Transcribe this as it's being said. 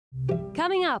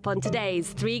Coming up on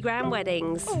today's 3 Grand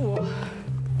Weddings. Oh.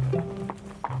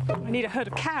 I need a herd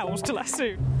of cows to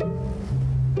lasso.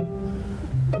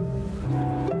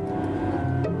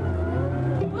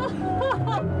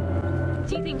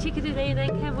 Do you think Chickadee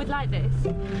and Ken would like this?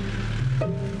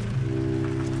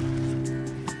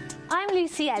 I'm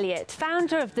Lucy Elliott,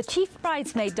 founder of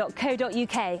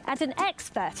thechiefbridesmaid.co.uk and an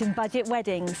expert in budget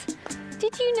weddings.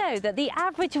 Did you know that the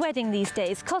average wedding these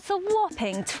days costs a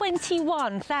whopping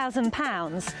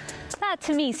 £21,000? That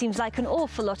to me seems like an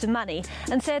awful lot of money,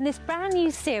 and so in this brand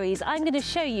new series I'm going to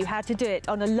show you how to do it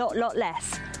on a lot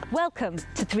less. Welcome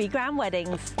to 3 Grand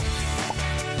Weddings.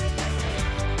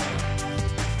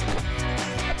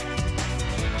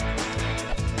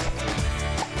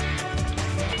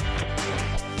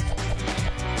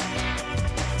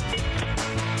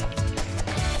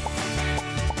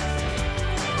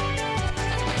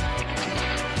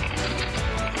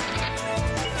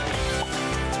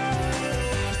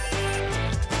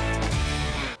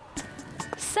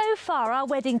 So far, our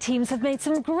wedding teams have made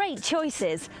some great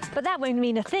choices, but that won't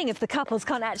mean a thing if the couples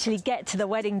can't actually get to the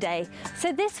wedding day.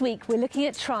 So this week, we're looking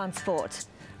at transport.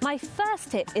 My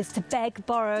first tip is to beg,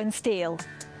 borrow and steal.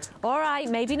 All right,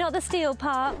 maybe not the steal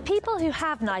part. People who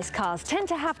have nice cars tend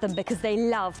to have them because they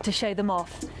love to show them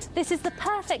off. This is the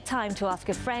perfect time to ask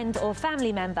a friend or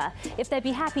family member if they'd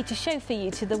be happy to chauffeur you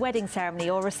to the wedding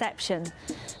ceremony or reception.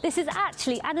 This is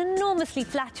actually an enormously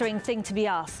flattering thing to be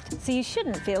asked, so you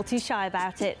shouldn't feel too shy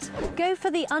about it. Go for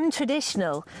the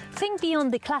untraditional. Think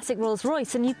beyond the classic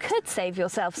Rolls-Royce and you could save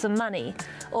yourself some money.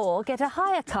 Or get a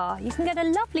hire car. You can get a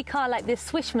lovely car like this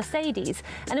Swiss Mercedes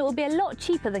and it will be a lot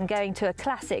cheaper than going to a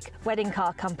classic wedding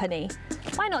car company.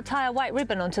 Why not tie a white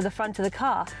ribbon onto the front of the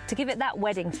car to give it that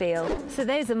wedding feel? So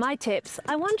those are my tips.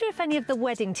 I wonder if any of the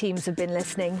wedding teams have been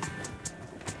listening.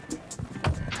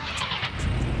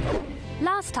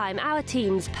 Last time, our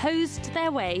teams posed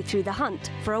their way through the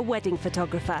hunt for a wedding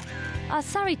photographer. Our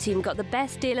Surrey team got the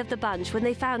best deal of the bunch when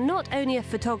they found not only a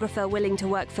photographer willing to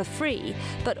work for free,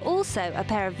 but also a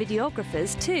pair of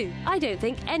videographers too. I don't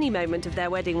think any moment of their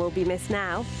wedding will be missed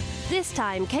now. This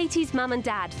time, Katie's mum and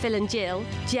dad, Phil and Jill,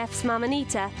 Jeff's mum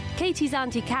Anita, Katie's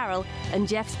auntie Carol, and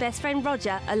Jeff's best friend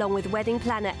Roger, along with wedding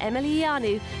planner Emily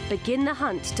Ianu, begin the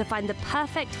hunt to find the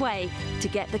perfect way to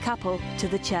get the couple to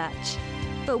the church.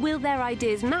 But will their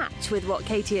ideas match with what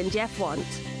Katie and Jeff want?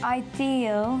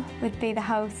 Ideal would be the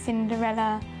whole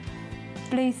Cinderella,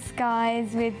 blue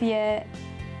skies with your,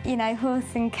 horse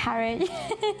and carriage,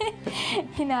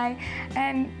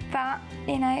 but,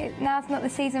 now's not the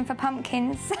season for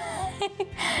pumpkins.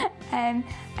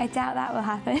 I doubt that will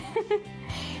happen.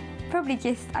 Probably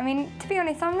just, to be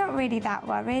honest, I'm not really that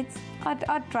worried.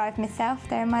 I'd drive myself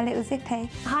there in my little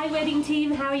zippy. Hi wedding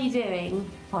team, how are you doing?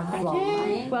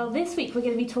 Fine. Well, this week we're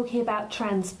going to be talking about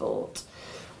transport.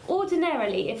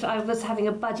 Ordinarily, if I was having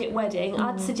a budget wedding,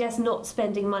 I'd suggest not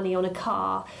spending money on a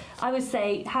car. I would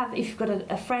say, if you've got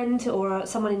a friend or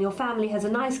someone in your family has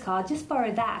a nice car, just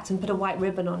borrow that and put a white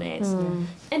ribbon on it.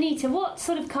 Anita, what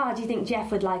sort of car do you think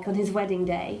Jeff would like on his wedding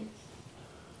day?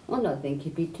 I don't think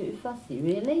he'd be too fussy,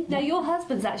 really. Now, your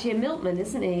husband's actually a milkman,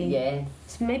 isn't he? Yes.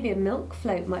 So maybe a milk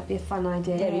float might be a fun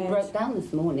idea. Yeah, he broke down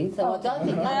this morning, so I don't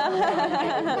think to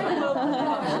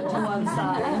one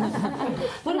side.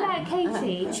 What about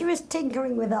Katie? She was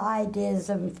tinkering with the ideas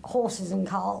of horses and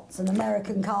carts and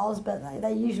American cars, but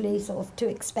they're usually sort of too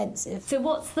expensive. So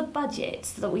what's the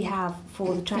budget that we have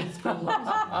for the transport?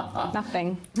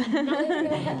 Nothing.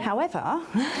 However,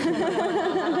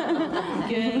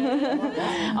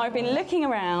 I've been looking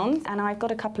around and I've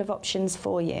got a couple of options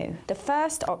for you. The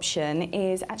first option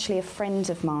is actually a friend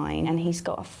of mine and he's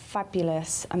got a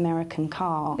fabulous American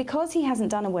car. Because he hasn't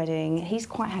done a wedding, he's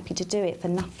quite happy to do it for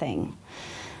nothing.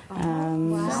 So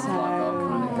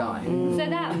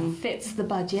that fits the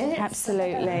budget.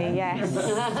 Absolutely, yes.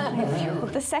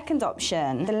 The second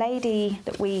option, the lady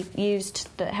that we used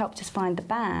that helped us find the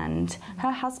band,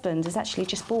 her husband has actually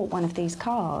just bought one of these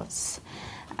cars.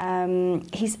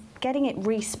 He's getting it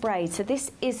resprayed, so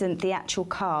this isn't the actual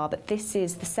car, but this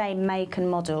is the same make and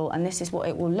model, and this is what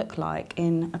it will look like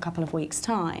in a couple of weeks'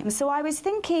 time. So I was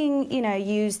thinking,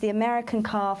 use the American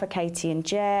car for Katie and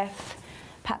Jeff,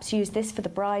 perhaps use this for the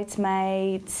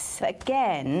bridesmaids. But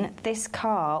again, this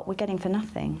car we're getting for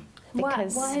nothing.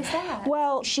 Because, why is that?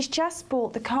 Well, she's just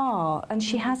bought the car and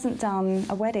she hasn't done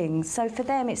a wedding, so for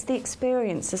them it's the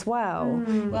experience as well.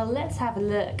 Well, let's have a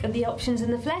look at the options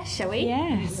in the flesh, shall we?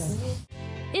 Yes.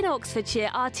 In Oxfordshire,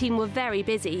 our team were very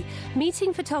busy,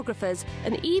 meeting photographers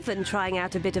and even trying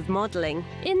out a bit of modelling.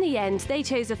 In the end, they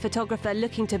chose a photographer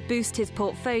looking to boost his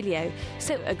portfolio,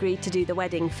 so agreed to do the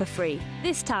wedding for free.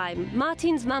 This time,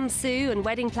 Martin's mum Sue and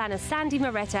wedding planner Sandy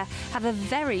Moretta have a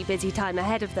very busy time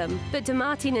ahead of them. But do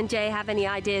Martin and Jay have any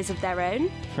ideas of their own?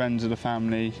 Friends of the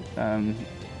family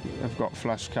have got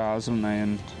flush cars, haven't they?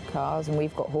 And cars, and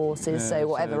we've got horses, Yeah, so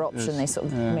whatever so option they sort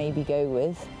of yeah. maybe go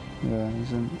with. yeah,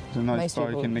 there's a nice Most bike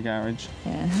people- in the garage.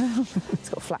 Yeah, it's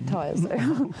got flat tyres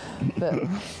though. But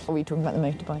are we talking about the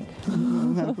motorbike?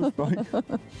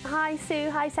 Hi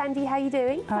Sue, hi Sandy, how are you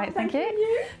doing? All right, thank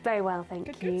you. Very well,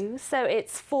 thank you. So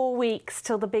it's 4 weeks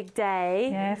till the big day.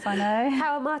 Yes, I know.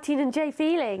 How are Martin and Jay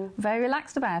feeling? Very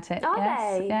relaxed about it. Are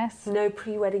yes, they? Yes. No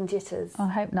pre-wedding jitters. I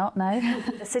hope not, no.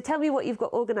 So tell me what you've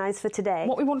got organised for today.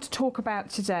 What we want to talk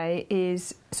about today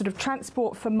is sort of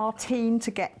transport for Martine to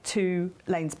get to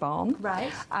Lanes Barn. Right.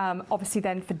 Obviously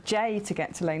then for Jay to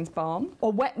get to Lanes Barn. A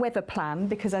wet weather plan,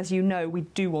 because as you know, we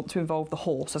do want to involve the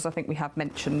horse, as I think we have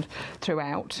mentioned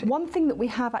throughout. One thing that we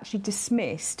have actually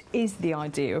dismissed is the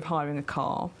idea of hiring a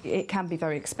car. It can be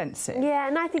very expensive. Yeah,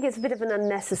 and I think it's a bit of an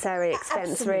unnecessary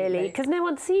expense, Absolutely. really, because no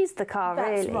one sees the car,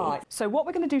 That's really. right. So what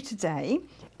we're going to do today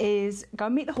is go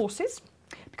and meet the horses,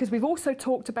 because we've also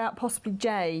talked about possibly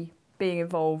Jay being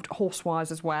involved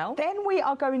horse-wise as well. Then we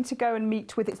are going to go and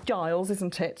meet with, it's Giles,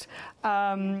 isn't it,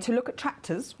 to look at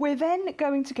tractors. We're then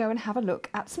going to go and have a look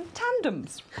at some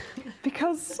tandems,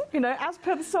 because, you know, as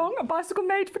per the song, a bicycle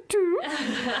made for two.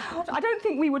 I don't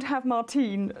think we would have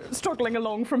Martine struggling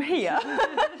along from here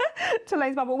to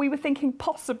Lanes Barn, but we were thinking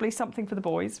possibly something for the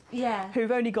boys. Yeah.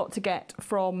 Who've only got to get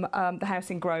from the house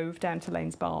in Grove down to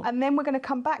Lanes Barn. And then we're going to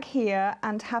come back here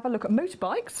and have a look at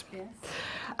motorbikes. Yes.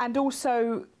 And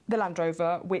also the Land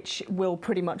Rover, which will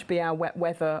pretty much be our wet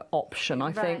weather option,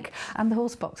 I think. And the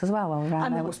horse box as well while we're around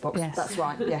And the there. horse box, Yes. that's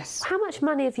right, yes. How much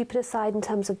money have you put aside in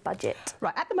terms of budget?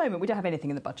 Right, at the moment we don't have anything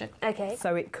in the budget. Okay.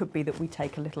 So it could be that we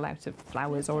take a little out of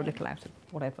flowers or a little out of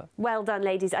whatever. Well done,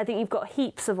 ladies. I think you've got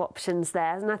heaps of options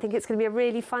there, and I think it's going to be a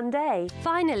really fun day.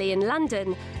 Finally, in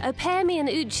London, Opermi and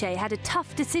Uche had a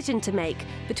tough decision to make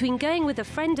between going with a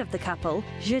friend of the couple,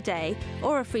 Jade,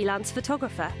 or a freelance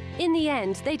photographer. In the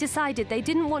end, they decided they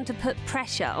didn't want to put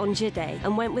pressure on Jade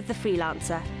and went with the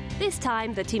freelancer. This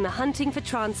time, the team are hunting for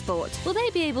transport. Will they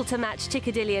be able to match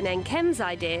Chickadilly and Enkem's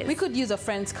ideas? We could use a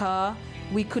friend's car.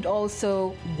 We could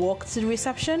also walk to the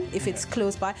reception if it's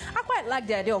close by. I quite like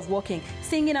the idea of walking,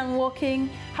 singing and walking,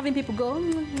 having people go.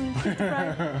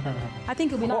 Right. I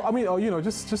think it'll be nice. I mean, you know,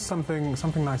 just something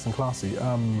nice and classy.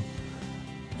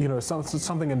 You know,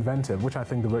 something inventive, which I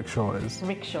think the rickshaw is.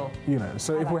 Rickshaw. You know,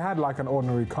 so if we had like an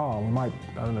ordinary car, we might,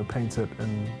 I don't know, paint it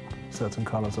in certain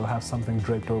colours or have something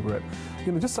draped over it.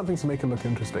 You know, just something to make it look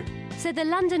interesting. So the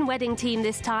London wedding team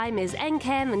this time is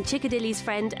Enkem and Chickadilly's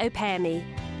friend Opermi,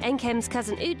 Enkem's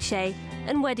cousin Uche,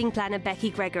 and wedding planner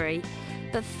Becky Gregory.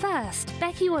 But first,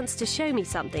 Becky wants to show me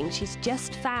something she's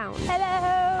just found.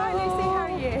 Hello! Hi Lucy, how are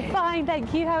you? Fine,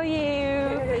 thank you. How are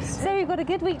you? Good. So we've got a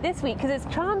good week this week because it's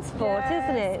transport,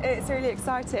 isn't it? It's really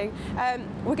exciting.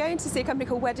 We're going to see a company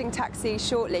called Wedding Taxi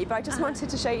shortly, but I just wanted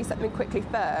to show you something quickly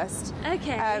first.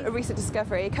 Okay. A recent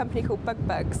discovery, a company called Bug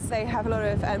Bugs. They have a lot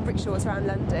of rickshaws around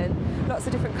London, lots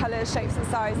of different colours, shapes and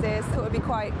sizes. Thought it would be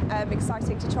quite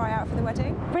exciting to try out for the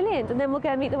wedding. Brilliant, and then we'll go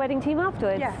and meet the wedding team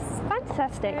afterwards. Yes.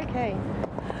 Fantastic. Okay.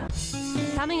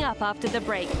 Coming up after the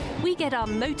break, we get our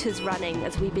motors running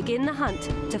as we begin the hunt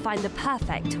to find the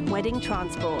perfect wedding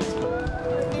transport.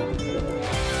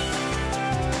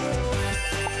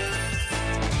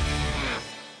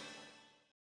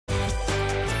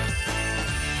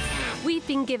 We've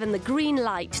been given the green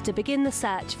light to begin the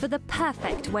search for the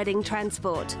perfect wedding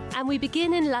transport. And we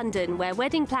begin in London, where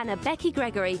wedding planner Becky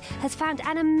Gregory has found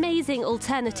an amazing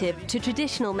alternative to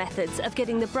traditional methods of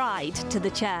getting the bride to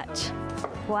the church.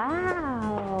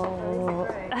 Wow!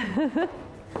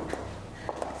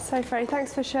 So Freddie,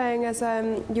 thanks for showing us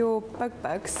your Bug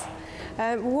Bugs.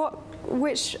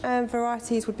 Which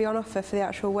varieties would be on offer for the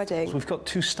actual wedding? So we've got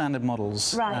two standard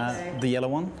models. Right. The yellow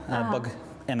one, Bug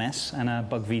MS, and a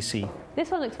Bug VC. This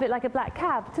one looks a bit like a black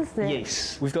cab, doesn't it?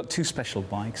 Yes. We've got two special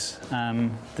bikes.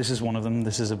 This is one of them.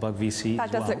 This is a Bug VC That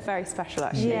as does well. look very special,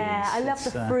 actually. Yeah, I love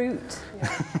the fruit.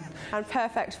 And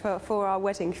perfect for our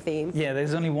wedding theme. Yeah,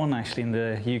 there's only one actually in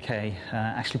the UK,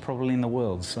 actually probably in the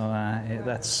world, so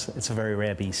it's a very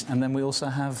rare beast. And then we also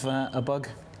have a Bug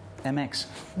MX.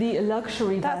 The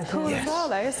luxury version. That's cool as well,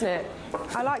 though, isn't it?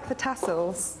 I like the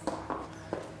tassels.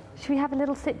 Should we have a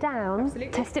little sit down?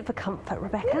 Absolutely. Test it for comfort,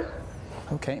 Rebecca.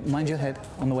 Okay, mind your head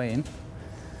on the way in.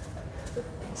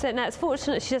 So now it's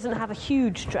fortunate she doesn't have a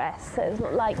huge dress, so it's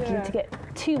not likely to get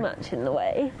too much in the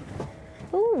way.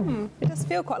 Ooh. It does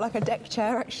feel quite like a deck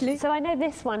chair, actually. So I know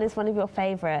this one is one of your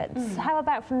favourites. How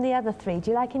about from the other three?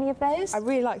 Do you like any of those? I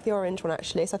really like the orange one,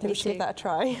 actually, so I think we should give that a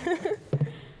try.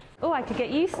 Oh, I could get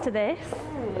used to this.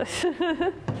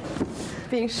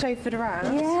 Being chauffeured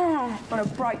around. Yeah. On a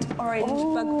bright orange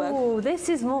bug. Oh, this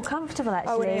is more comfortable,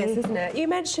 actually. Oh, it is, isn't it? You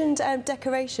mentioned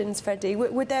decorations, Freddie.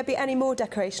 Would there be any more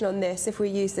decoration on this if we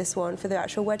use this one for the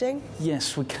actual wedding?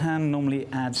 Yes, we can normally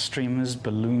add streamers,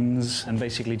 balloons, and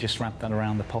basically just wrap that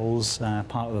around the poles,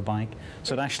 part of the bike.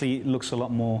 So it actually looks a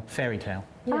lot more fairy tale.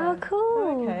 Yeah. Oh,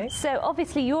 cool. Okay. So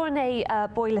obviously you're in a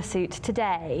boiler suit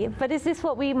today, but is this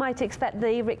what we might expect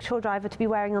the rickshaw driver to be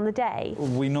wearing on the day?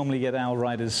 We normally get our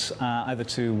riders either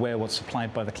to wear what's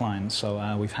supplied by the client,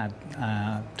 so we've had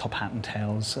top hat and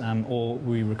tails, or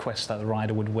we request that the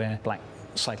rider would wear black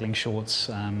cycling shorts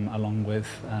along with...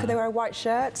 Could they wear a white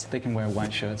shirt? They can wear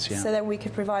white shirts, yeah. So then we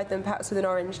could provide them perhaps with an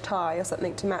orange tie or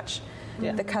something to match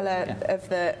the colour of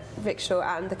the rickshaw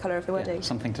and the colour of the wedding.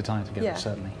 Something to tie together,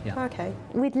 certainly, yeah. Okay.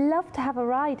 We'd love to have a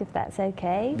ride if that's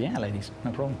okay. Yeah, ladies,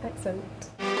 no problem. Excellent.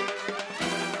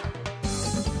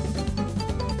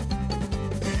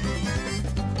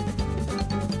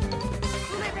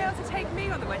 Will they be able to take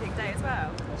me on the wedding day as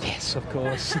well? Yes, of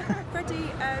course. Freddie,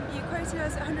 you quoted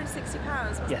us £160,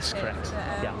 wasn't Yes, it, correct. for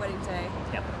the wedding day?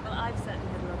 Yep. Well, I've certainly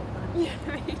had a lot of fun. Yeah,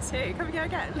 me too. Can we go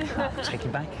again? I'll take you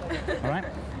back. All right.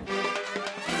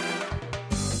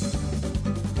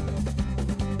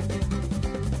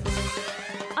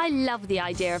 I love the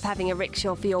idea of having a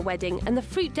rickshaw for your wedding, and the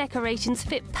fruit decorations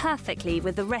fit perfectly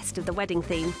with the rest of the wedding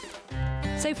theme.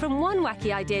 So from one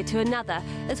wacky idea to another,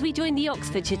 as we join the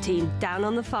Oxfordshire team down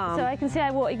on the farm. So I can see I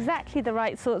wore exactly the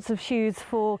right sorts of shoes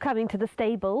for coming to the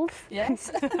stables. Yes.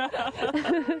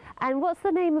 And what's the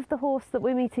name of the horse that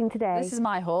we're meeting today? This is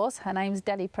my horse. Her name's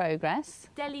Delhi Progress.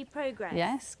 Delhi Progress.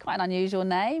 Yes, quite an unusual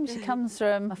name. She comes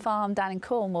from a farm down in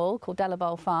Cornwall called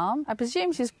Delabole Farm. I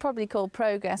presume she's probably called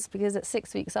Progress because at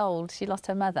 6 weeks old she lost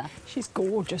her mother. She's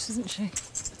gorgeous, isn't she?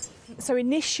 So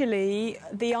initially,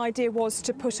 the idea was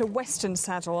to put a Western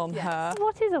saddle on her.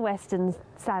 What is a Western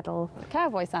saddle? A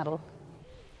cowboy saddle.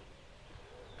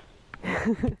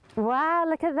 Wow,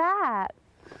 look at that.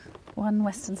 One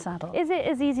Western saddle. Is it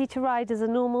as easy to ride as a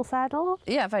normal saddle?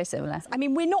 Yeah, very similar. I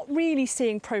mean, we're not really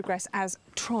seeing Progress as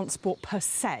transport per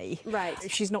se. Right.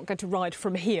 She's not going to ride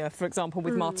from here, for example,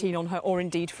 with Martine on her, or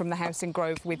indeed from the house in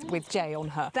Grove with Jay on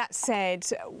her. That said,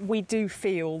 we do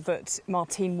feel that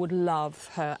Martine would love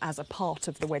her as a part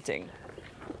of the wedding.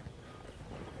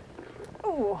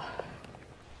 Oh.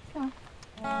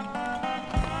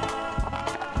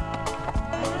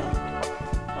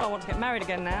 I want to get married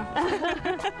again now.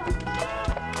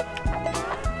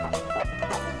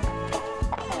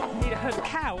 Need a herd of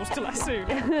cows to lasso.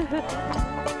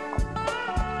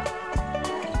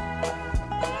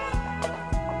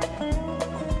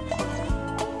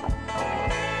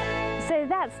 So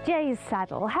that's Jay's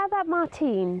saddle. How about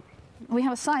Martine? We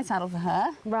have a side saddle for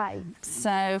her. Right. So,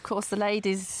 of course, the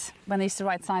ladies, when they used to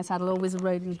ride side saddle, always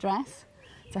rode in a dress.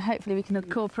 So hopefully we can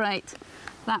incorporate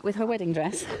that with her wedding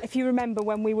dress. If you remember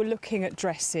when we were looking at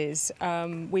dresses,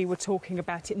 we were talking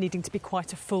about it needing to be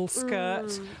quite a full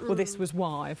skirt. Well, this was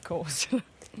why, of course.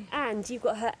 And you've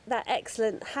got that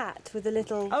excellent hat with a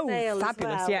little veil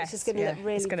fabulous, as well, yes. which is going to look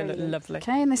really It's going to look lovely.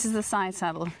 OK, and this is the side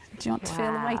saddle. Do you want to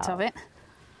feel the weight of it?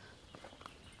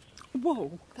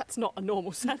 Whoa, that's not a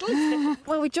normal saddle, is it?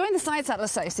 Well, we joined the Side Saddle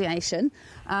Association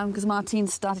because Martine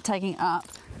started taking it up.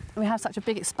 We have such a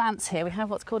big expanse here. We have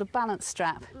what's called a balance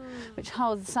strap, which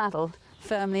holds the saddle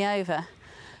firmly over.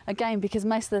 Again, because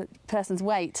most of the person's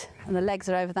weight and the legs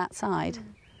are over that side.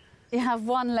 You have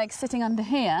one leg sitting under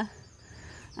here,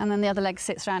 and then the other leg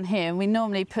sits around here. And we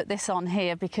normally put this on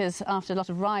here because after a lot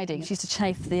of riding, she used to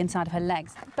chafe the inside of her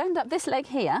legs. Bend up this leg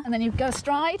here, and then you go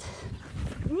astride.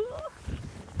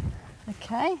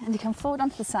 OK, and you come forward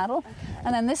onto the saddle,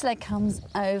 and then this leg comes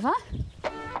over.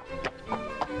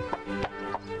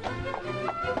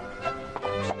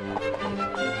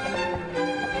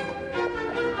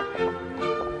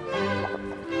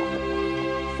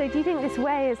 So do you think this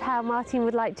way is how Martine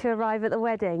would like to arrive at the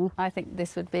wedding? I think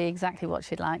this would be exactly what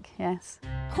she'd like, yes.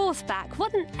 Horseback,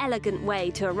 what an elegant way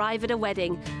to arrive at a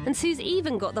wedding. And Sue's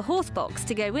even got the horse box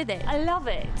to go with it. I love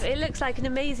it. It looks like an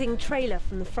amazing trailer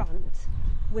from the front,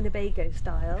 Winnebago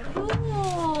style.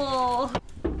 Oh!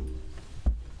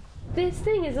 This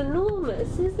thing is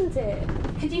enormous, isn't it?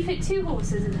 Could you fit 2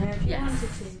 horses in here if you wanted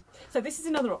to? So this is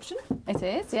another option? It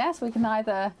is, yes. We can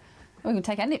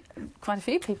take quite a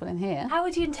few people in here. How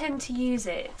would you intend to use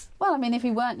it? Well, I mean, if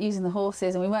we weren't using the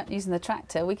horses and we weren't using the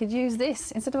tractor, we could use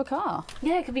this instead of a car.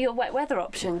 Yeah, it could be your wet weather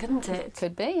option, couldn't it?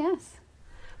 Could be, yes.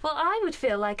 Well, I would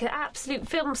feel like an absolute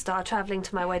film star travelling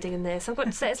to my wedding in this. I've got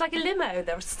to say, it's like a limo.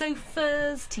 There are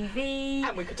sofas, TV.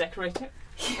 And we could decorate it.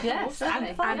 Yes,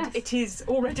 and it is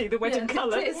already the wedding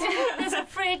colours. There's a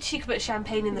fridge. You could put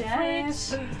champagne in the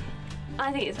fridge.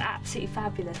 I think it's absolutely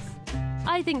fabulous.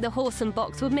 I think the horse and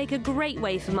box would make a great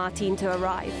way for Martine to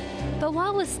arrive. But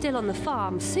while we're still on the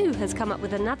farm, Sue has come up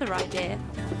with another idea.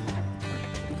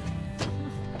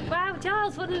 Wow,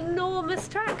 Giles, what an enormous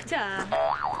tractor.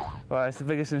 Well, it's the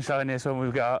biggest and shiniest one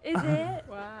we've got. Is it?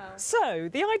 Wow. So,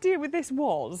 the idea with this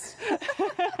was...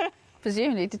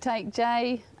 Presumably to take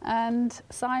Jay and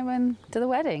Simon to the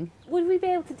wedding. Would we be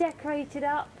able to decorate it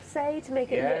up, say, to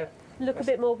make it look a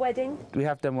bit more wedding? We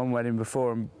have done one wedding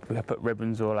before and we have put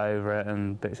ribbons all over it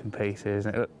and bits and pieces,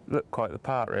 and it looked quite the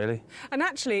part, really. And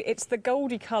actually, it's the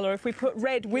goldy colour. If we put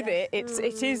red with it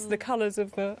is the colours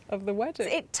of the wedding.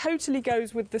 It totally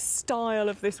goes with the style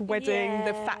of this wedding,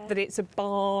 the fact that it's a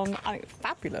barn. I think it's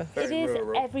fabulous. It is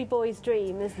every boy's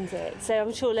dream, isn't it? So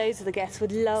I'm sure loads of the guests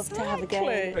would love to have a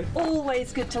go.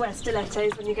 Always good to wear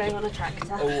stilettos when you're going on a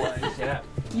tractor. Always, yeah.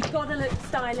 You've got to look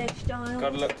stylish, Giles.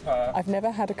 Got to look perfect. I've never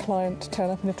had a client turn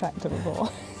up in a tractor before.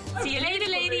 See you later,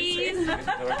 ladies. Well,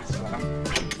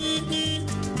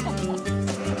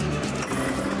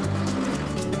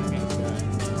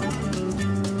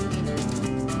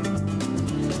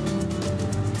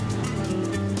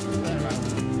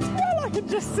 I can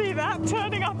just see that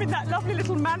turning up in that lovely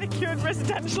little manicured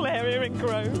residential area in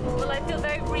Grove. Well, I feel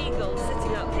very regal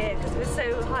sitting up here because we're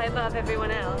so high above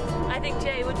everyone else. I think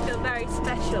Jay would feel very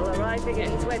special arriving at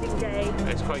his wedding day.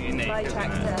 It's quite unique, by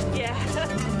tractor. Isn't it? Yeah.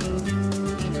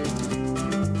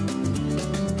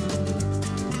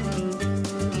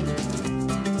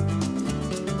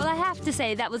 To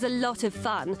say that was a lot of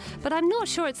fun, but I'm not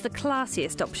sure it's the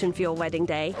classiest option for your wedding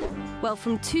day. Well,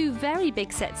 from 2 very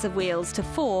big sets of wheels to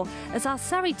 4, as our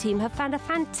Surrey team have found a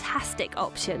fantastic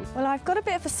option. Well, I've got a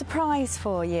bit of a surprise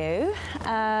for you.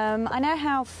 I know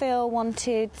how Phil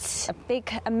wanted a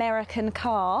big American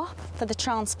car for the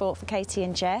transport for Katie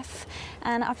and Jeff,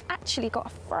 and I've actually got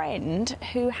a friend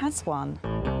who has one.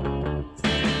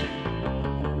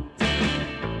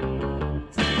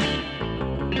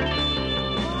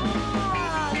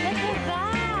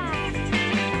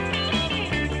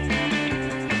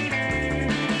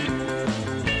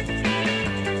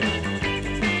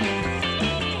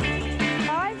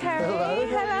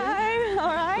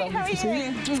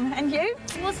 And you?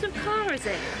 What sort of car is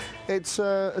it? It's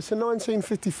a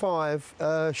 1955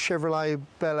 Chevrolet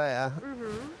Bel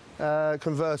Air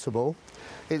convertible.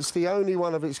 It's the only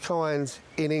one of its kind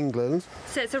in England.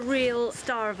 So it's a real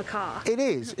star of a car? It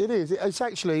is, it is. It's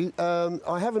actually,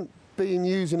 I haven't been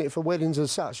using it for weddings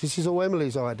as such. This is all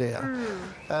Emily's idea.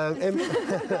 Yeah.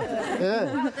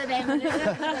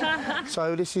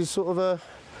 So this is sort of a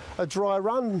dry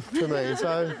run for me.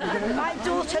 So my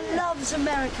daughter loves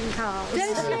American cars.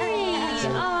 Does she?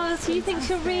 Oh, so you think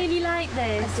she'll really like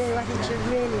this? I do. I think she'll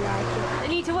really like it.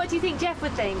 Anita, what do you think Jeff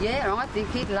would think? Yeah, I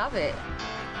think he'd love it.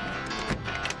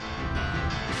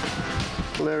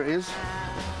 well, there it is,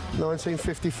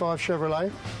 1955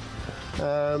 Chevrolet.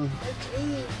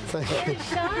 Thank you. It's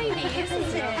shiny,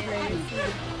 isn't it?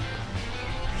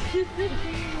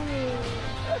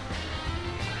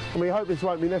 And we hope this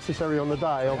won't be necessary on the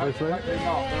day, obviously. Hopefully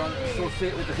not, but we'll see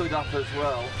it with the hood up as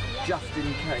well, just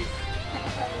in case.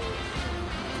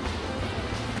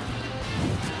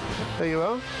 There you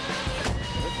are.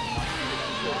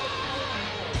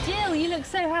 Jill, you look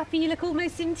so happy, you look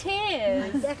almost in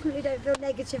tears. I definitely don't feel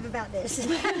negative about this.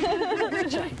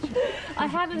 I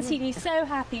haven't seen you so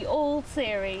happy all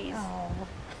series. Oh.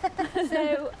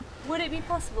 So, would it be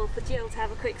possible for Jill to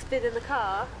have a quick spin in the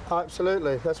car?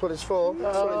 Absolutely, that's what it's for.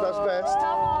 That's what it does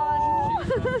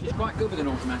best. She's quite good with an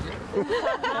automatic.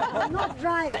 I'm not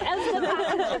driving. As the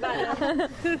passenger,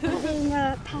 madam. Being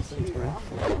a passenger.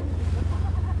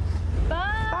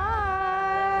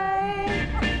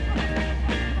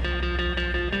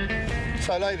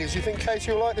 So, ladies, you think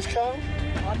Katie will like this car?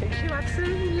 I think she'll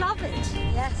absolutely love it.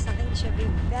 Yes, I think she'll be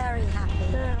very happy.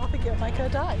 Yeah, I think it'll make her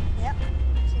day. Yep,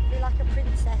 she'll be like a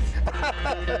princess.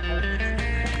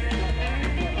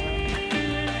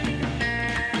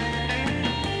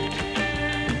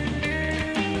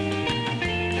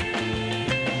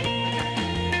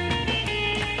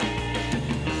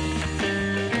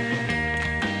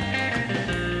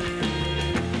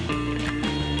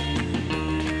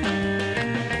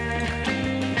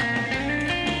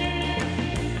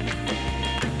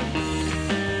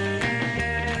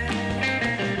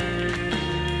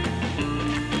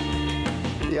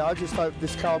 Yeah, I just hope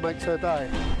this car makes her day.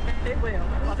 It will.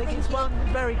 I think it's one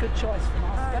very good choice from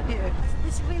us.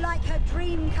 This will be like her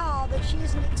dream car that she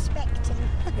isn't expecting.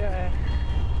 Yeah.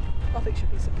 I think she'll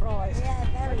be surprised. Yeah,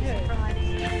 very surprised.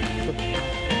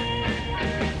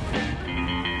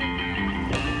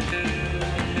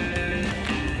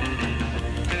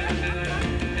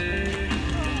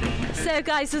 So,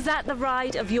 guys, was that the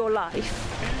ride of your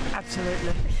life?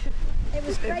 Absolutely. It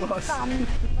was great fun,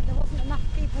 but there wasn't enough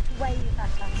people to wave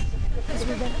at us as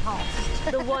we went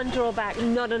past. The one drawback,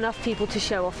 not enough people to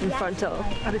show off in front of.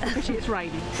 And it's a pity it's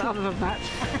raining, but other than that.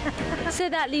 So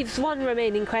that leaves one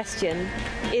remaining question.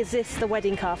 Is this the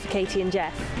wedding car for Katie and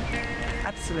Jeff?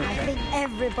 Absolutely. I think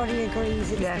everybody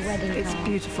agrees it's the wedding car. It's a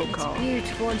beautiful car. It's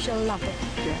beautiful and she'll love it.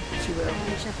 Yeah, she will.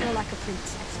 And she'll feel like a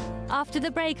princess. After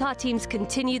the break, our teams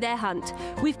continue their hunt.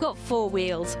 We've got 4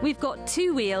 wheels, we've got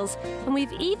 2 wheels, and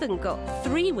we've even got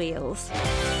 3 wheels.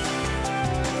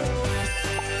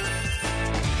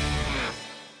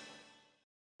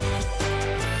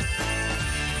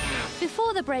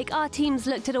 Before the break, our teams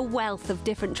looked at a wealth of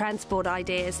different transport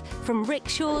ideas, from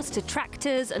rickshaws to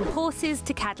tractors and horses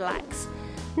to Cadillacs.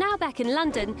 Now back in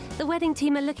London, the wedding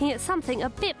team are looking at something a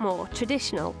bit more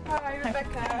traditional. Hi,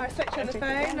 Rebecca. Nice to meet you on the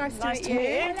phone. Nice to meet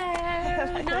you.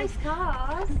 Hello. Nice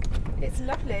cars. It's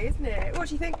lovely, isn't it? What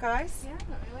do you think, guys? Yeah,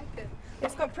 I like it.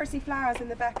 It's got pretty flowers in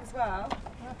the back as well.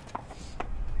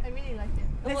 I really like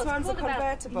it. This one's a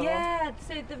convertible. Yeah,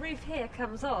 so the roof here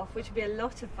comes off, which would be a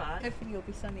lot of fun. Hopefully it'll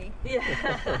be sunny. Yeah.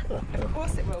 Of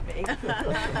course it will be.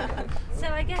 So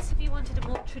I guess if you wanted a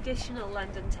more traditional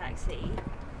London taxi...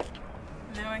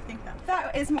 No, I think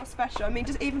that is more special. I mean,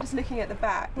 just looking at the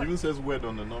back. It even says wed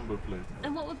on the number plate.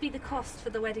 And what would be the cost for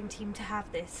the wedding team to have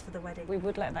this for the wedding? We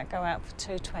would let that go out for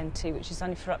 $220, which is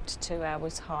only for up to 2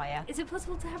 hours hire. Is it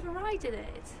possible to have a ride in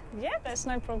it? Yeah, that's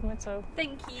no problem at all.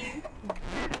 Thank you.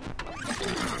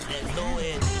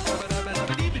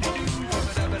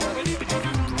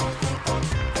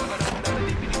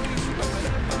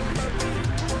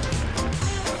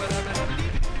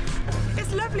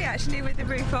 It's lovely actually with the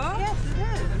roof off.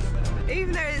 Yes, it is.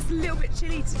 Even though it's a little bit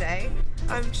chilly today,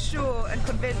 I'm sure and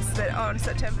convinced that on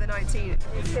September the 19th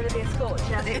it's going to be a scorch.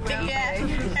 It will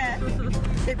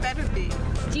be. It better be.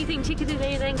 Do you think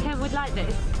Chickadilly and Ken would like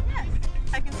this? Yes,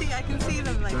 I can see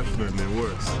them like Definitely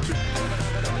works.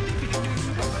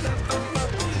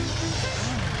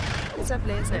 It's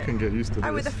lovely, isn't it? I can get used to this.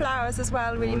 And with the flowers as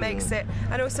well, really makes it.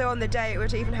 And also on the day, it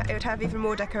would have even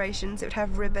more decorations. It would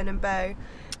have ribbon and bow.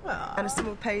 And a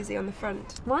small posy on the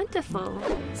front. Wonderful.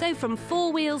 So from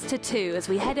 4 wheels to 2 as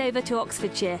we head over to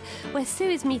Oxfordshire, where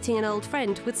Sue is meeting an old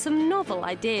friend with some novel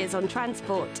ideas on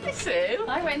transport. Hey Sue,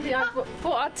 Hi Wendy, I've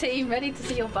brought our team ready to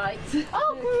see your bikes.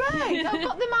 Oh great, I've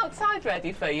got them outside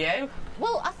ready for you.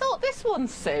 Well, I thought this one,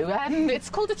 Sue, it's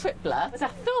called a tripler. But I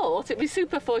thought it'd be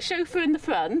super for a chauffeur in the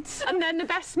front, and then the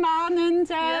best man and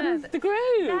the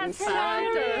groom. That's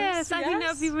hilarious. I think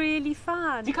that would be really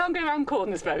fun. You can't go around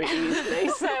corners very easily,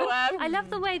 so... I love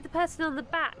the way the person on the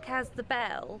back has the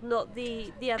bell, not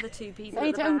the other 2 people.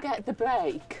 They don't get the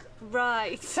break.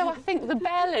 Right. So I think the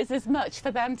bell is as much for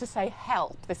them to say,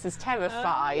 help, this is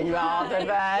terrifying, rather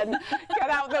than get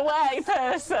out the way,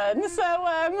 person.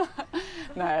 So,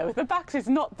 no, the back is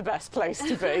not the best place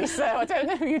to be, so I don't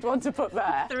know who you'd want to put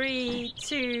there. 3,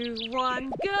 2, 1,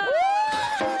 go!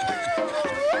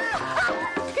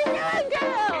 Keep going,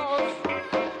 girls!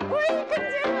 Well, you can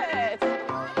do it!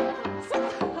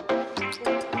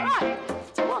 Right,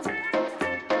 1.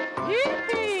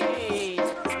 Yippee!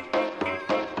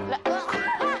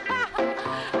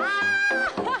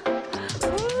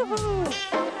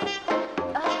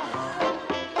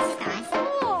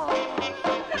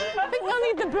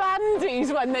 The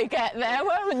brandies when they get there,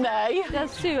 won't they?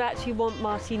 Does Sue actually want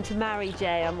Martine to marry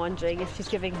Jay? I'm wondering if she's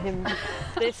giving him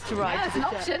this to ride. That's an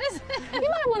option, isn't it? You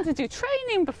might want to do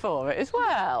training before it as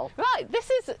well. Right,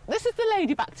 this is the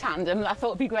lady back tandem that I thought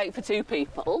would be great for 2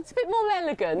 people. It's a bit more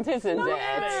elegant, isn't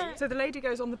it? So the lady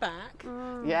goes on the back.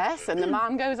 Yes, and the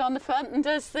man goes on the front and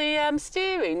does the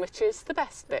steering, which is the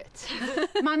best bit.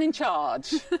 Man in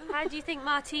charge. How do you think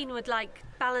Martine would like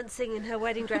balancing in her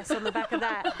wedding dress on the back of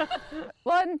that?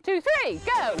 1, 2, 3,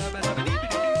 go!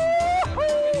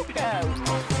 Woo-hoo, go!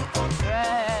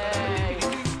 Hooray!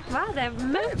 Wow, they're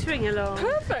motoring along.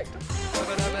 Perfect.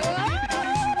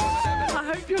 I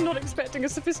hope you're not expecting a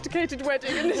sophisticated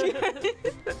wedding in this year.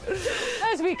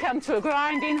 As we come to a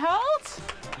grinding halt,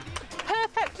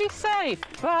 perfectly safe.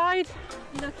 Bride,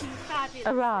 Looking fabulous.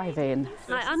 Arriving.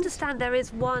 I understand there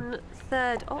is one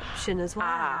third option as well.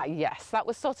 Ah, yes, that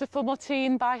was sort of for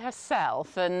Martine by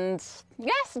herself, and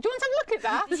yes, do you want to have a look at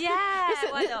that?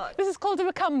 Yeah, why not? This is called a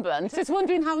recumbent. It's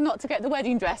wondering how not to get the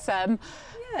wedding dress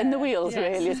in the wheels,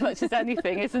 really, as much as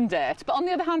anything, isn't it? But on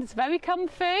the other hand, it's very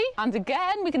comfy, and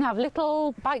again, we can have a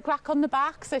little bike rack on the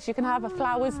back, so she can have her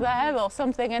flowers there or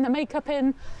something, and her makeup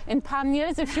in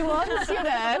panniers if she wants, you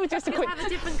know, just a quick... have a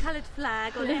different coloured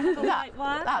flag on it, a white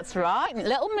one. That's right, and a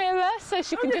little mirror, so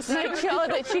she can just make sure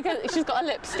that she's got a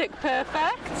lipstick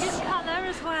perfect. Good colour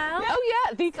as well. Oh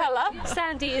yeah, the colour.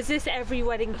 Sandy, is this every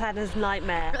wedding planner's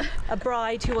nightmare? A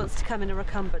bride who wants to come in a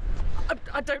recumbent?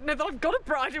 I don't know that I've got a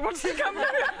bride who wants to come in.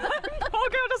 Poor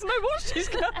girl doesn't know what she's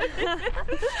going in.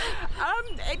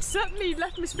 It's certainly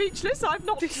left me speechless. I've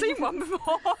not seen one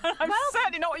before. I've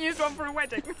certainly not used one for a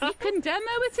wedding. You can demo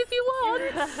it if you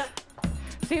want.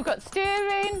 So you've got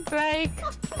steering, brake,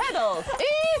 pedals.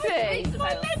 Easy.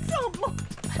 My legs on.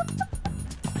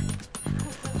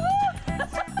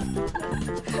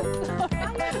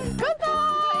 Goodbye.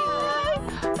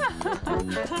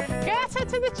 Get her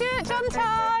to the church on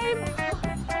time.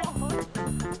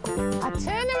 I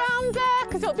turn around there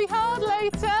because it'll be hard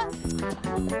later.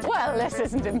 Well, this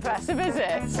isn't impressive, is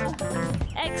it?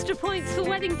 Extra points for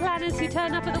wedding planners who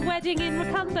turn up at the wedding in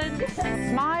recumbent.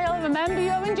 Smile, remember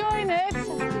you're enjoying it.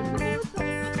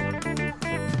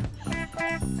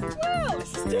 Well,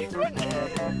 this is different.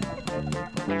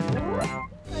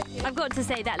 I've got to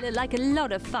say that looked like a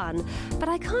lot of fun, but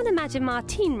I can't imagine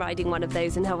Martine riding one of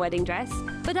those in her wedding dress.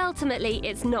 But ultimately,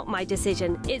 it's not my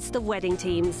decision, it's the wedding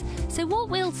team's. So what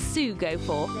will Sue go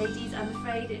for? Ladies, I'm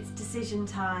afraid it's decision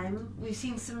time. We've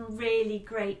seen some really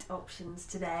great options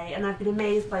today, and I've been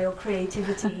amazed by your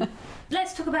creativity.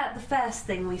 Let's talk about the first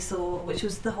thing we saw, which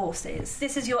was the horses.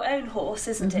 This is your own horse,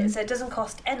 isn't it? So it doesn't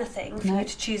cost anything for you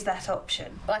to choose that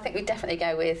option. Well, I think we'd definitely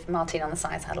go with Martine on the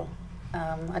side saddle.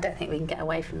 I don't think we can get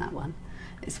away from that one.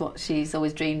 It's what she's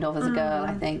always dreamed of as a girl,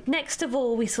 I think. Next of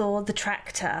all, we saw the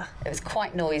tractor. It was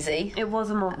quite noisy. It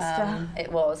was a monster.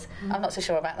 It was. I'm not so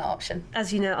sure about that option.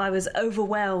 As you know, I was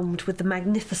overwhelmed with the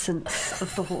magnificence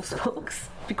of the horse box.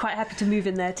 Be quite happy to move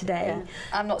in there today. Yeah.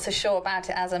 I'm not so sure about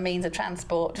it as a means of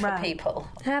transport for people.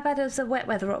 How about as a wet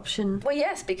weather option? Well,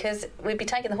 yes, because we'd be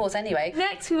taking the horse anyway.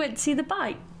 Next, we went to see the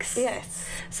bikes. Yes.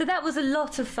 So that was a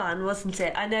lot of fun, wasn't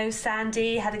it? I know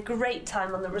Sandy had a great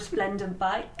time on the Resplendent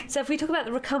bike. So if we talk about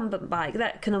the recumbent bike,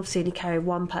 that can obviously only carry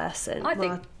one person. I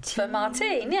think for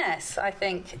Martine, yes. I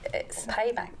think it's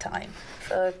payback time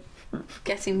for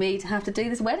getting me to have to do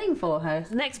this wedding for her.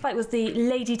 The next bike was the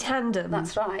Lady Tandem.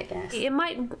 That's right, yes. It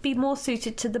might be more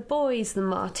suited to the boys than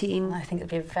Martine. I think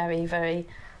it'd be a very, very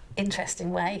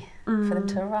interesting way for them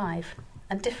to arrive.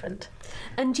 And different.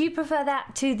 And do you prefer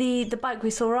that to the bike we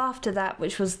saw after that,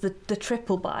 which was the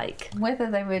triple bike?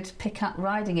 Whether they would pick up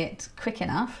riding it quick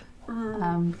enough.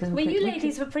 Well, you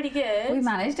ladies were pretty good. We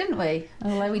managed, didn't we?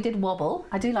 Although we did wobble.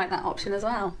 I do like that option as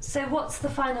well. So what's the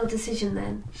final decision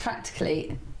then?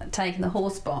 Practically taking the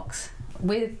horse box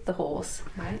with the horse,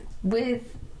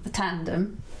 with the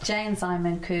tandem. Jay and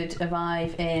Simon could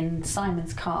arrive in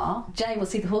Simon's car. Jay will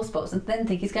see the horse box and then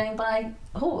think he's going by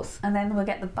horse, and then we'll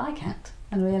get the bike out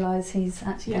and realise he's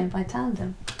actually going by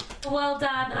tandem. Well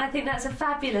done. I think that's a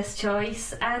fabulous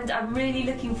choice, and I'm really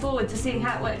looking forward to seeing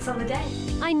how it works on the day.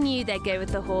 I knew they'd go with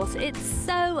the horse. It's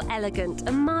so elegant,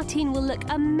 and Martine will look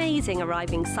amazing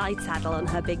arriving side saddle on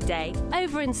her big day.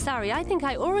 Over in Surrey, I think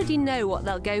I already know what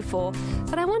they'll go for,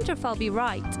 but I wonder if I'll be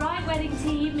right. Right, wedding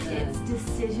team, it's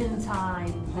decision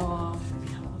time.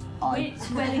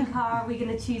 Which wedding car are we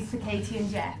going to choose for Katie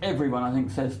and Jeff? Everyone, I think,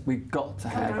 says we've got to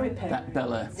have that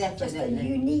Bel Air. Just a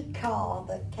unique car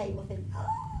that came with it.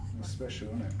 Special,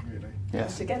 isn't it, really?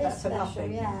 Yes. To get that for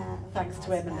nothing, thanks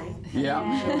to Emily. Yeah,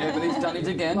 Emily's done it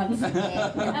again. And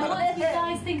what do you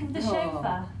guys think of the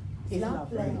chauffeur? He's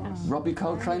lovely. Robbie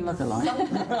Coltrane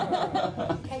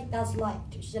lookalike. Kate does like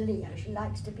to. She's a Leo. She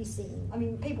likes to be seen. I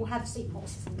mean, people have seen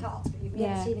horses and cars, but you've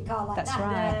never seen a car like that. That's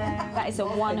right. That is a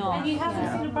one-off. And you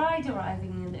haven't seen a bride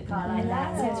arriving in a car like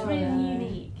that, so it's really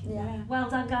unique. Yeah. Well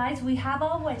done, guys. We have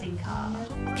our wedding car.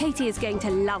 Katie is going to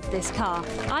love this car.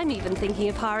 I'm even thinking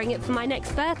of hiring it for my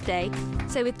next birthday.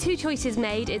 So with 2 choices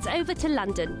made, it's over to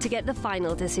London to get the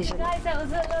final decision. Guys, that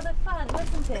was a lot of fun,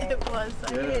 wasn't it? It was.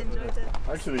 I really enjoyed it.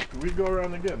 Actually, can we go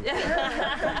around again?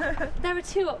 There are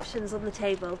 2 options on the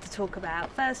table to talk about.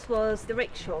 First was the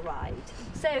rickshaw ride.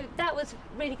 So that was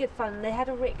really good fun. They had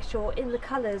a rickshaw in the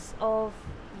colours of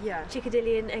Yeah.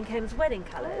 Chickadilly and Kem's wedding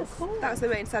colours. That was the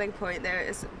main selling point there. It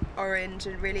was orange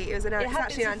and really, it was It had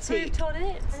actually an bits of antique. fruit on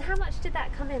it. And how much did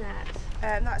that come in at?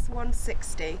 That's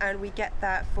 160, and we get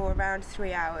that for around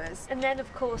 3 hours. And then,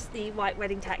 of course, the white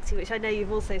wedding taxi, which I know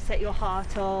you've also set your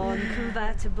heart on,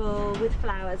 convertible with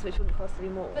flowers, which wouldn't cost any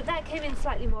more. But that came in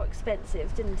slightly more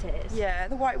expensive, didn't it? Yeah,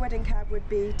 the white wedding cab would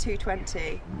be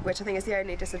 220, which I think is the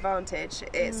only disadvantage.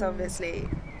 It's obviously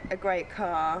a great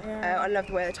car. I love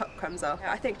the way the top comes off.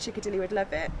 I think Chickadilly would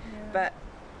love it, but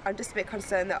I'm just a bit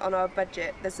concerned that on our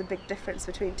budget there's a big difference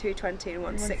between 220 and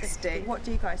 160. What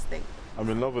do you guys think? I'm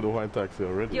in love with the white taxi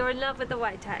already. You're in love with the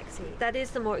white taxi. That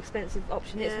is the more expensive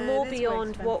option. Yeah, it's more it is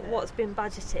beyond quite what's been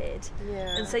budgeted.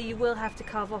 Yeah. And so you will have to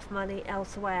carve off money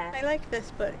elsewhere. I like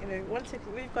this, but 160.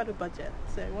 We've got a budget,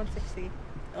 so 160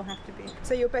 it'll have to be.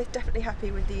 So you're both definitely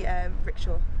happy with the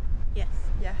rickshaw? Yes.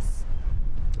 Yes.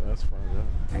 That's fine,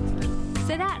 yeah. Excellent.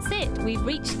 So that's it. We've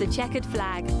reached the checkered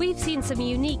flag. We've seen some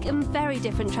unique and very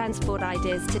different transport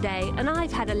ideas today, and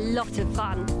I've had a lot of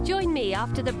fun. Join me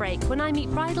after the break when I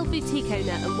meet bridal boutique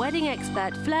owner and wedding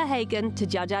expert Fleur Hagen to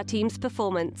judge our team's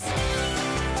performance.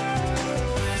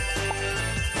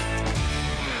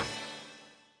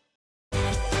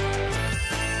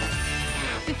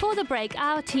 Before the break,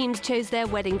 our teams chose their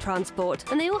wedding transport,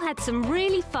 and they all had some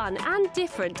really fun and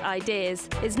different ideas.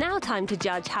 It's now time to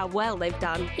judge how well they've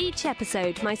done. Each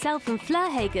episode, myself and Fleur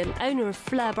Hagen, owner of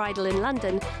Fleur Bridal in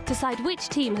London, decide which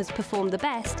team has performed the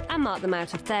best and mark them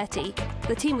out of 30.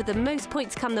 The team with the most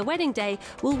points come the wedding day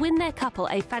will win their couple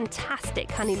a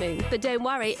fantastic honeymoon. But don't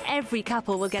worry, every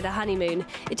couple will get a honeymoon.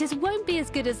 It just won't be as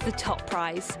good as the top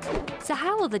prize. So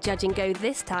how will the judging go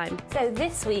this time? So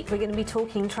this week we're going to be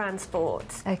talking transport.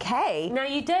 Okay. Now,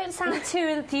 you don't sound too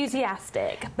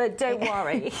enthusiastic, but don't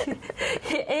worry.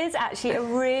 It is actually a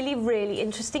really, really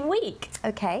interesting week.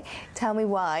 Okay, tell me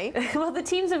why. Well, the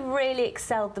teams have really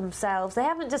excelled themselves. They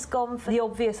haven't just gone for the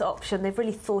obvious option. They've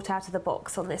really thought out of the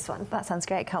box on this one. That sounds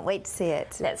great. Can't wait to see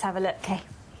it. Let's have a look. Okay.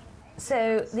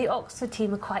 So the Oxford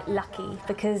team are quite lucky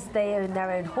because they own their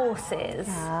own horses.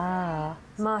 Ah.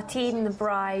 Martine, the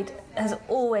bride, has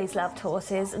always loved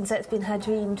horses, and so it's been her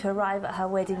dream to arrive at her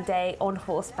wedding day on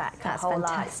horseback her whole life.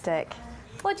 That's fantastic.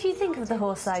 What do you think of the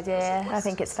horse idea? I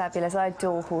think it's fabulous. I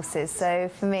adore horses, so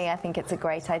for me, I think it's a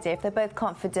great idea. If they're both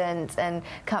confident and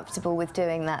comfortable with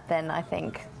doing that, then I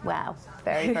think, wow,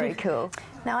 very, very cool.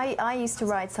 Now, I used to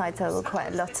ride side saddle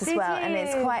quite a lot as well, and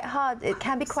it's quite hard. It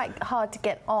can be quite hard to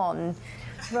get on.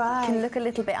 Right. It can look a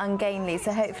little bit ungainly,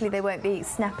 so hopefully they won't be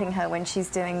snapping her when she's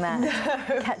doing that.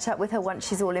 No. Catch up with her once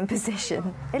she's all in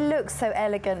position. It looks so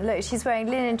elegant. Look, she's wearing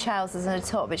linen trousers and a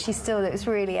top, but she still looks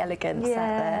really elegant sat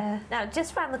there. Now,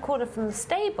 just round the corner from the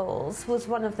stables was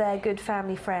one of their good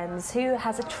family friends who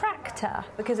has a tractor.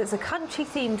 Because it's a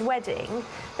country-themed wedding,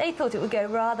 they thought it would go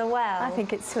rather well. I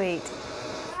think it's sweet.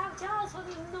 Wow, Giles, what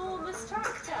an enormous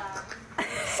tractor.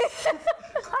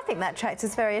 I think that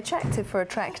tractor's very attractive for a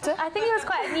tractor. I think it was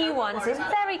quite a new one, so it's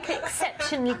very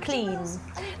exceptionally clean.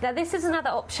 Now, this is another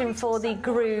option for the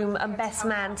groom and best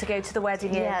man to go to the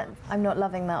wedding in. Yeah, I'm not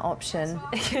loving that option.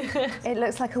 It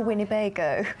looks like a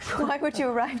Winnebago. Why would you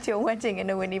arrive to your wedding in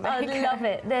a Winnebago? I love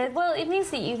it. Well, it means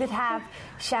that you could have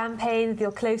champagne with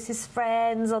your closest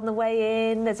friends on the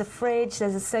way in. There's a fridge,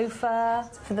 there's a sofa.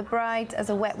 For the bride, as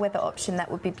a wet weather option,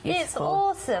 that would be beautiful. It's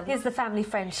awesome. Here's the family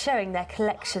friends showing their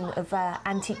collection of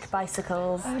antique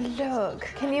bicycles. Oh, look.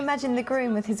 Can you imagine the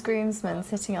groom with his groomsmen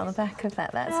sitting on the back of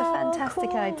that? That's a fantastic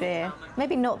idea.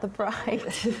 Maybe not the bride.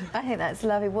 I think that's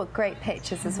lovely. What great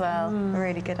pictures as well. A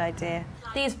really good idea.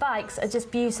 These bikes are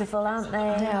just beautiful, aren't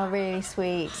they? They are really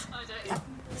sweet.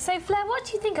 So, Fleur, what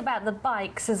do you think about the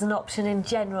bikes as an option in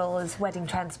general as wedding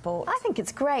transport? I think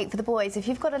it's great for the boys. If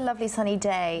you've got a lovely sunny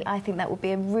day, I think that would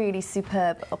be a really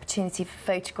superb opportunity for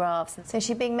photographs. So is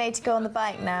she being made to go on the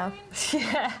bike now?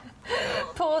 Yeah.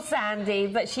 Poor Sandy,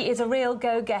 but she is a real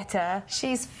go-getter.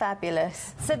 She's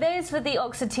fabulous. So those were the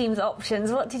Oxford team's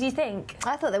options. What did you think?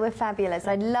 I thought they were fabulous.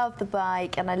 I love the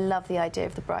bike and I love the idea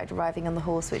of the bride arriving on the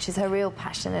horse, which is her real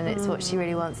passion and it's what she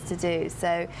really wants to do.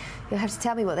 So you'll have to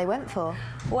tell me what they went for.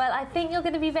 Well, I think you're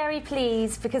going to be very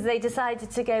pleased because they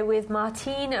decided to go with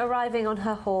Martine arriving on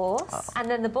her horse and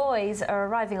then the boys are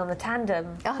arriving on the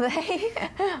tandem. Are they?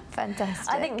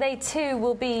 Fantastic. I think they too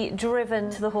will be driven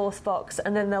to the horse box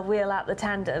and then they'll wheel out the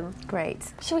tandem.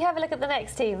 Great. Shall we have a look at the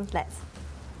next team? Let's.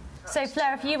 So,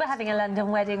 Fleur, if you were having a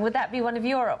London wedding, would that be one of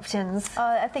your options? Oh,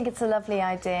 I think it's a lovely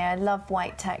idea. I love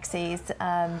white taxis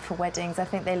for weddings. I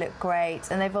think they look great.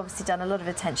 And they've obviously done a lot of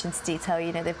attention to detail.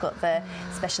 You know, they've got the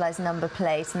specialised number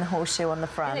plate and the horseshoe on the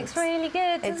front. It looks really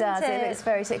good, doesn't it? Does. It looks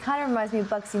very sweet. It kind of reminds me of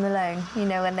Bugsy Malone, you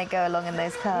know, when they go along in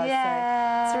those cars.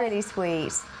 Yeah. So it's really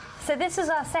sweet. So this is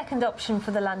our second option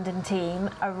for the London team,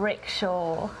 a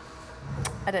rickshaw.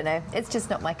 I don't know, it's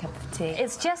just not my cup of tea.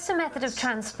 It's just a method of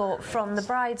transport from the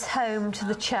bride's home to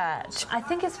the church. I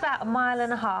think it's about 1.5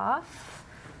 miles,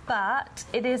 but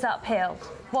it is uphill.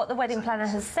 What the wedding planner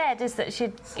has said is that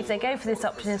if they go for this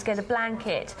option, is get a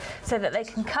blanket so that they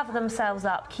can cover themselves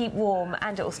up, keep warm,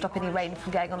 and it will stop any rain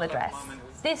from going on the dress.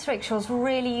 This rickshaw is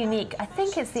really unique. I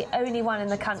think it's the only one in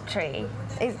the country.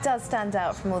 It does stand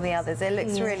out from all the others. It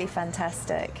looks really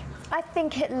fantastic. I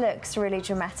think it looks really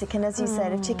dramatic, and as you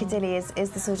said, if Chickadilly is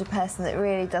the sort of person that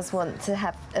really does want to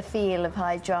have a feel of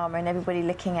high drama and everybody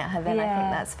looking at her, then I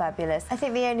think that's fabulous. I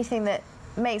think the only thing that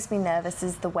makes me nervous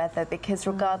is the weather, because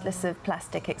regardless of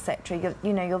plastic, etc.,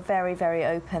 you're very, very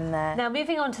open there. Now,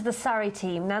 moving on to the Surrey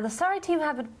team. Now, the Surrey team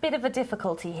have a bit of a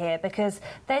difficulty here because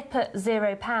they've put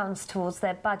 £0 towards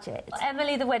their budget.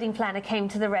 Emily, the wedding planner, came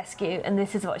to the rescue, and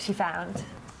this is what she found.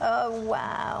 Oh,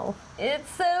 wow. It's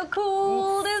so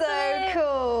cool, isn't it? So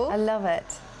cool. I love it.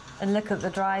 And look at the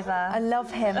driver. I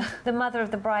love him. The mother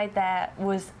of the bride there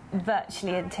was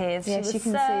virtually in tears. Yes, you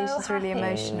can see she's really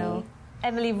emotional.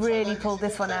 Emily really pulled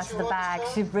this one out of the bag.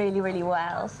 She did really, really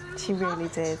well. She really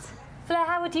did. Fleur,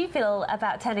 how would you feel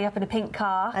about turning up in a pink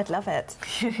car? I'd love it.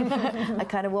 I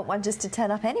kind of want one just to turn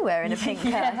up anywhere in a pink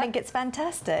car. I think it's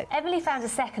fantastic. Emily found a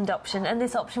second option, and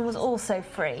this option was also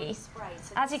free.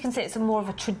 As you can see, it's more of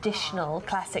a traditional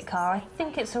classic car. I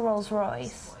think it's a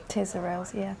Rolls-Royce. It is a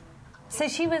Rolls, yeah. So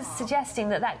she was suggesting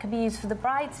that could be used for the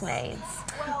bridesmaids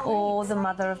or the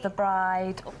mother of the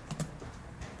bride.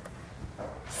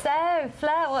 So,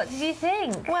 Fleur, what did you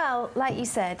think? Well, like you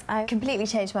said, I completely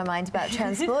changed my mind about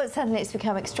transport. Suddenly it's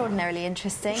become extraordinarily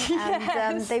interesting.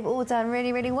 And they've all done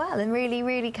really, really well and really,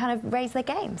 really kind of raised their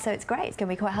game. So it's great. It's going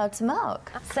to be quite hard to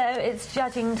mark. So it's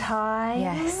judging time.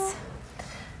 Yes.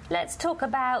 Let's talk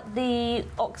about the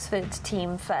Oxford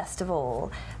team first of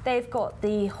all. They've got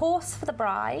the horse for the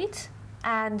bride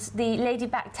and the lady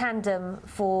back tandem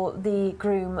for the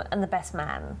groom and the best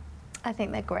man. I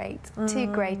think they're great. Two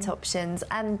great options,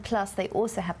 and plus they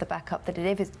also have the backup that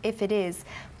if it is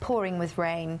pouring with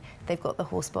rain, they've got the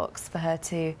horse box for her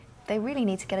to. They really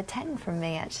need to get a 10 from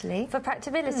me, actually. For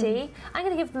practicability, I'm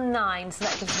going to give them 9, so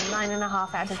that gives them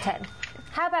 9.5 out of 10.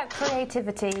 How about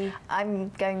creativity? I'm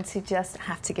going to just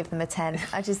have to give them a 10.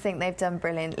 I just think they've done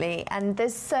brilliantly, and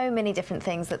there's so many different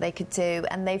things that they could do,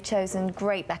 and they've chosen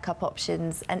great backup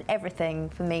options, and everything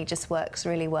for me just works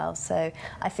really well. So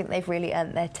I think they've really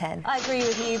earned their 10. I agree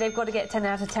with you. They've got to get 10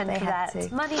 out of 10 for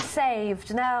that. Money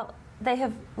saved. Now, they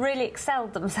have really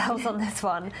excelled themselves on this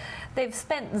one. They've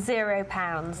spent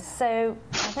 £0, so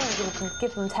I think we can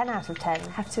give them 10 out of 10.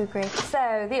 Have to agree.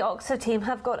 So the Oxford team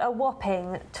have got a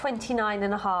whopping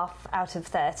 29.5 out of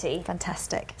 30.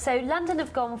 Fantastic. So London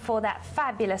have gone for that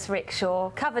fabulous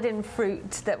rickshaw covered in fruit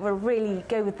that will really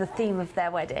go with the theme of their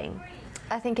wedding.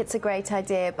 I think it's a great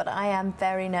idea, but I am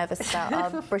very nervous about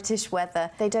our British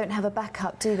weather. They don't have a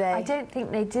backup, do they? I don't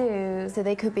think they do. So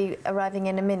they could be arriving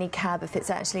in a mini cab if it's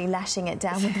actually lashing it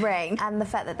down with rain. And the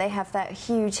fact that they have that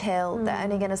huge hill, they're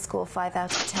only going to score 5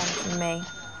 out of 10 from me.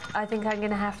 I think I'm going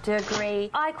to have to agree.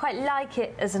 I quite like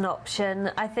it as an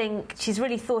option. I think she's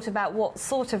really thought about what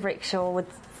sort of rickshaw would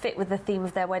fit with the theme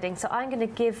of their wedding, so I'm going to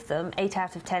give them 8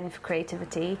 out of 10 for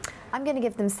creativity. I'm going to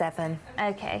give them 7.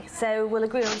 OK, so we'll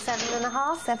agree on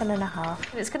 7.5?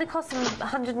 7.5. It's going to cost them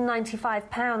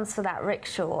 £195 for that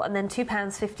rickshaw and then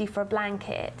 £2.50 for a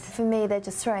blanket. For me, they're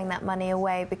just throwing that money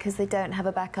away because they don't have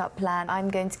a backup plan. I'm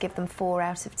going to give them 4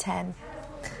 out of 10.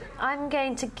 I'm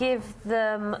going to give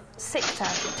them 6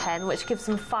 out of 10, which gives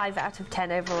them 5 out of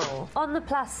 10 overall. On the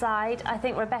plus side, I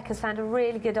think Rebecca's found a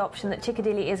really good option that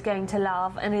Chickadilly is going to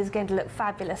love and is going to look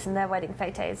fabulous in their wedding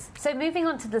photos. So moving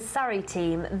on to the Surrey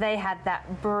team, they had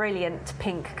that brilliant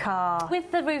pink car. With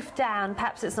the roof down,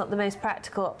 perhaps it's not the most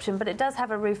practical option, but it does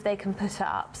have a roof they can put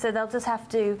up. So they'll just have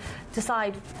to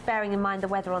decide, bearing in mind the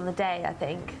weather on the day, I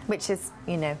think. Which is,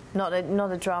 you know, not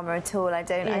a drama at all. I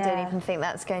don't even think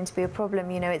that's going to be a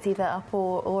problem. You know, it's either up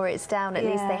or it's down. At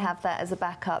least they have that as a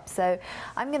backup. So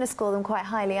I'm going to score them quite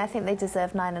highly. I think they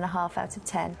deserve 9.5 out of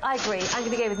 10. I agree. I'm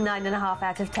going to go with 9.5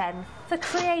 out of 10. For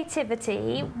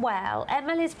creativity, well,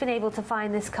 Emily's been able to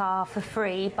find this car for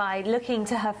free by looking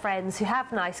to her friends who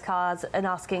have nice cars and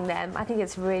asking them. I think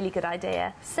it's a really good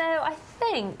idea. So I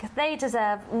think they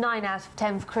deserve 9 out of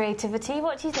 10 for creativity.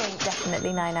 What do you think?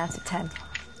 Definitely 9 out of 10.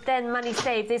 Then money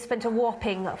saved. They spent a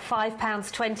whopping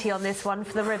 £5.20 on this one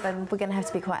for the ribbon. We're going to have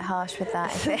to be quite harsh with that,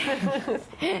 I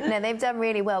think. No, they've done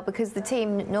really well because the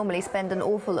team normally spend an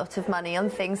awful lot of money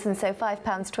on things, and so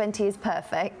 £5.20 is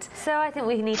perfect. So I think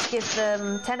we need to give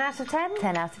them 10 out of 10?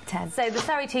 10 out of 10. So the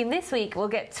Surrey team this week will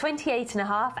get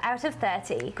 28.5 out of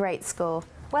 30. Great score.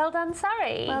 Well done,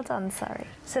 Surrey. Well done, Surrey.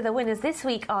 So the winners this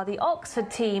week are the Oxford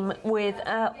team with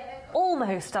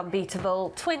almost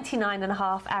unbeatable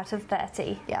 29.5 out of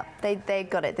 30. Yeah, they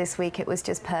got it this week. It was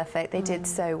just perfect. They did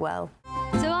so well.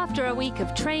 So after a week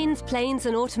of trains, planes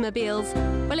and automobiles,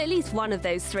 well, at least one of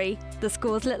those three, the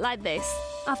scores look like this.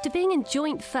 After being in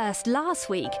joint first last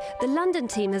week, the London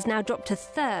team has now dropped to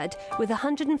third with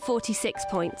 146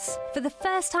 points. For the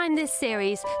first time this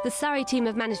series, the Surrey team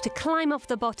have managed to climb off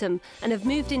the bottom and have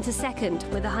moved into second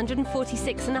with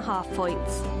 146.5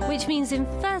 points. Which means in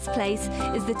first place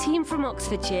is the team from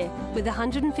Oxfordshire with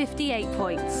 158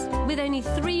 points. With only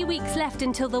 3 weeks left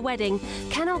until the wedding,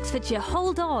 can Oxfordshire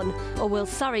hold on, or will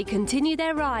Surrey continue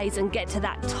their rise and get to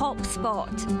that top spot?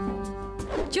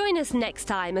 Join us next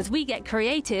time as we get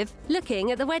creative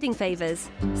looking at the wedding favours.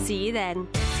 See you then.